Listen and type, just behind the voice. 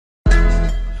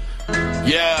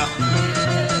Yeah.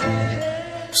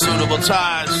 Suitable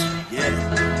ties.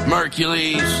 Yeah.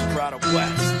 Mercules.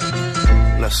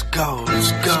 Let's go.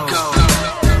 Let's go.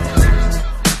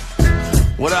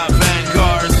 What up,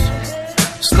 Vanguards?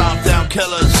 Stomp down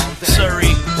killers.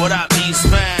 Surrey. What up,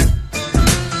 Eastman?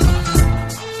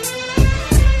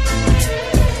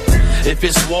 If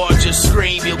it's war, just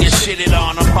scream, you'll get shitted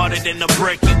on. I'm harder than a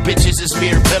brick, you bitches is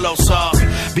mere pillow soft.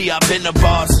 I've been the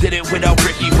boss, did it without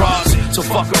Ricky Ross. So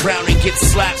fuck around and get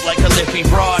slapped like a lippy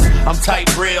broad. I'm type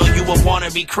real, you a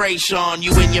wannabe Krayshawn.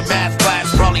 You in your math class,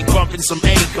 probably bumping some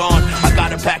Akon. I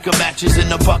got a pack of matches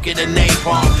in a bucket of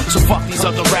napalm. So fuck these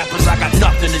other rappers, I got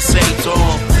nothing to say to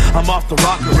them. I'm off the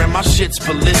rocker and my shit's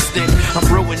ballistic. I'm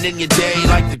ruining your day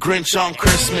like the Grinch on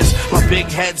Christmas. My big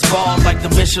head's bald like the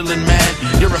Michelin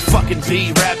Man. You're a fucking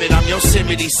B-rabbit, I'm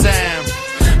Yosemite Sam.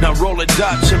 Now roll a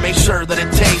Dutch and make sure that it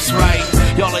tastes right.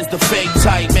 Y'all is the fake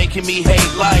type, making me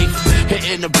hate life.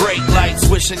 Hitting the brake lights,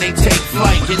 wishing they take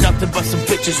flight. Get nothing but some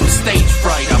bitches with stage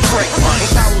fright. I break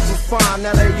mics. Powers were fine,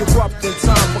 now they erupt in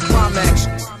time for climax.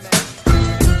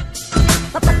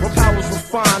 Powers were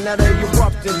fine, now they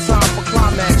erupt in time for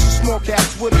climax. Small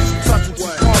cats with us, touching too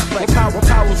complex.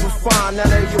 Powers were fine, now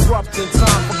they erupt in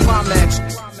time for climax.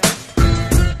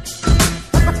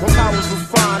 Powers were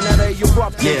fine, now they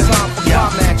erupt in time for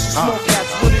climax. Small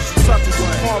cats with us, touching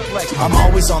too complex. I'm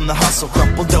always on the hustle,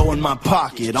 crumple dough in my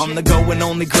pocket. On the go and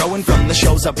only growing from the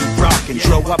shows I be rocking.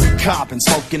 Dro, I be copping,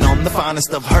 smoking on the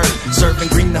finest of herb. Serving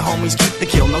green, the homies keep the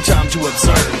kill, no time to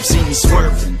observe. See me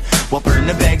swerving while burning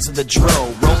the bags of the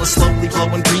dro. Rolling slowly,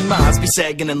 blowing green, my eyes be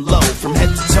sagging and low. From head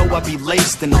to toe, I be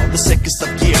laced in all the sickest of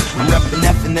gear. I'm reppin'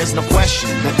 F and there's no question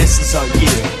that this is our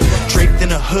year. Draped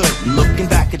in a hood and looking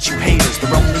back at you haters.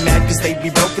 They're only mad cause they be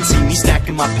broke and see me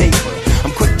stacking my paper.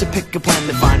 I'm quick to pick a plan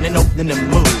to find an opening and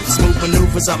move. Smooth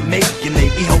maneuvers I'm making, they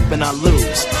be hoping I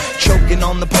lose. Choking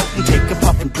on the potent, take a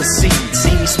puff and proceed.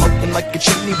 See me smoking like a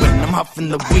chimney when I'm huffing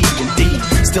the weed. Indeed,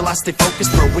 still I stay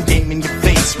focused, throwing game in your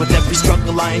face. With every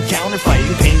struggle I encounter,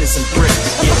 fighting pain and some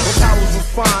bricks. Yeah. Powers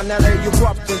were fine, now they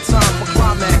erupt in time for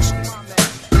climax.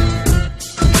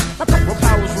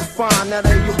 Powers were fine, now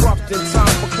they erupt in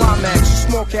time for climax.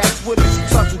 Small cats with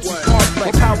us, touching too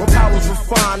complex. Powers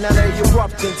were fine, now they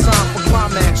erupt in time for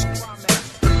climax.